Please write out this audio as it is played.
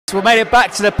So we made it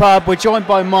back to the pub. We're joined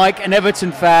by Mike, an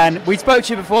Everton fan. We spoke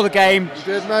to you before the game. You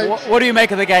did, mate. What do you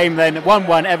make of the game then?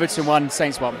 1-1, Everton 1,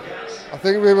 Saints 1. I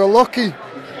think we were lucky.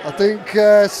 I think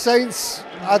Saints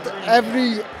had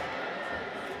every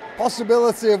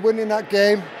possibility of winning that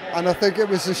game, and I think it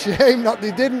was a shame that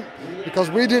they didn't, because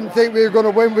we didn't think we were going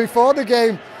to win before the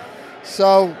game.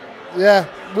 So, yeah,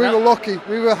 we were lucky.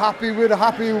 We were happy. We were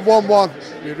happy with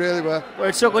 1-1. We really were. We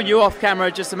were talking you off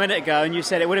camera just a minute ago, and you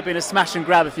said it would have been a smash and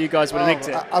grab if you guys would have nicked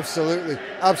it. Absolutely,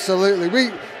 absolutely.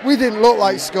 We didn't look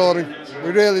like scoring. We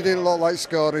really didn't look like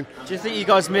scoring. Do you think you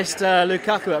guys missed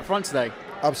Lukaku up front today?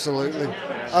 Absolutely,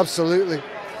 absolutely.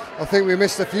 I think we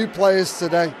missed a few players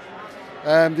today.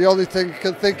 The only thing I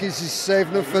can think is he's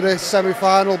saving them for the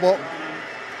semi-final, but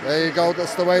there you go,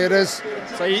 that's the way it is.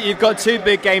 So you've got two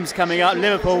big games coming up,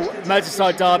 Liverpool,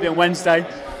 Merseyside derby on Wednesday,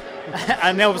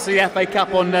 and then obviously the FA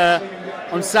Cup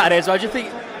on Saturday. So do you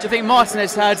think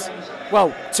Martinez had,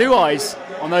 well, two eyes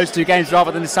on those two games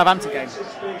rather than the Southampton game?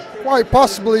 Quite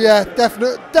possibly, yeah,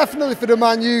 definitely for the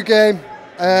Man U game.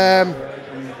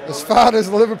 As far as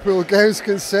the Liverpool game's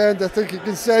concerned, I think he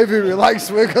can say who he likes,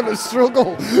 we're going to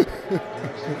struggle.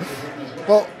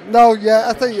 But no, yeah,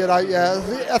 I think you're right, yeah.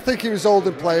 I think he was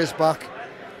holding players back.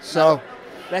 So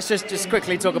let's just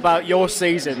quickly talk about your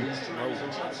season.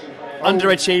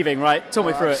 Underachieving, right? Talk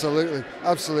me through it.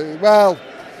 Absolutely. Well,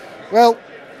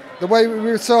 the way we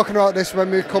were talking about this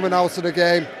when we were coming out of the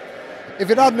game, if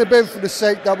it hadn't been for the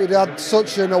sake that we'd had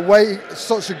such a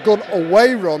good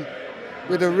away run,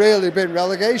 we'd have really been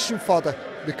relegation fodder,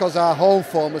 because our home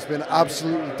form has been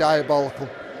absolutely diabolical.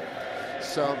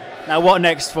 So now what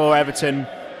next for Everton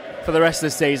for the rest of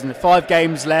the season? 5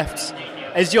 games left.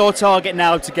 Is your target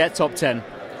now to get top 10?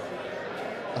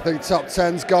 I think top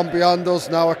 10's gone beyond us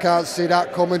now. I can't see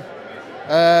that coming.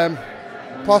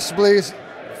 Possibly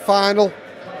final.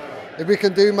 If we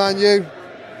can do Man U,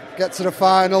 get to the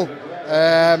final,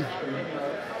 and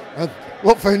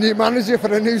look for a new manager for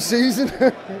the new season.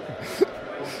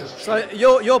 So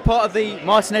you're part of the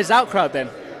Martinez out crowd then?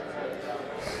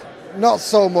 Not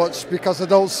so much, because I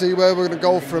don't see where we're going to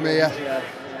go from here.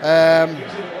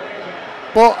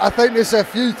 But I think there's a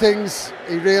few things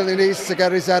he really needs to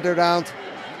get his head around.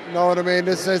 You know what I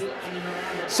mean?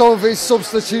 Some of his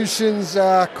substitutions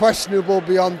are questionable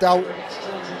beyond doubt.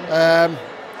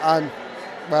 And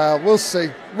well, we'll see.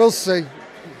 We'll see.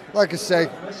 Like I say,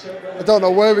 I don't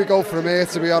know where we go from here,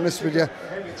 to be honest with you.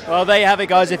 Well, there you have it,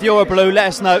 guys. If you're a Blue, let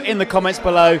us know in the comments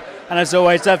below. And as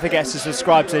always, don't forget to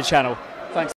subscribe to the channel.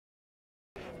 Thanks.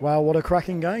 Wow, what a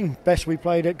cracking game. Best we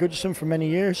played at Goodison for many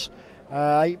years.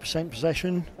 8%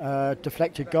 possession,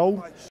 deflected goal.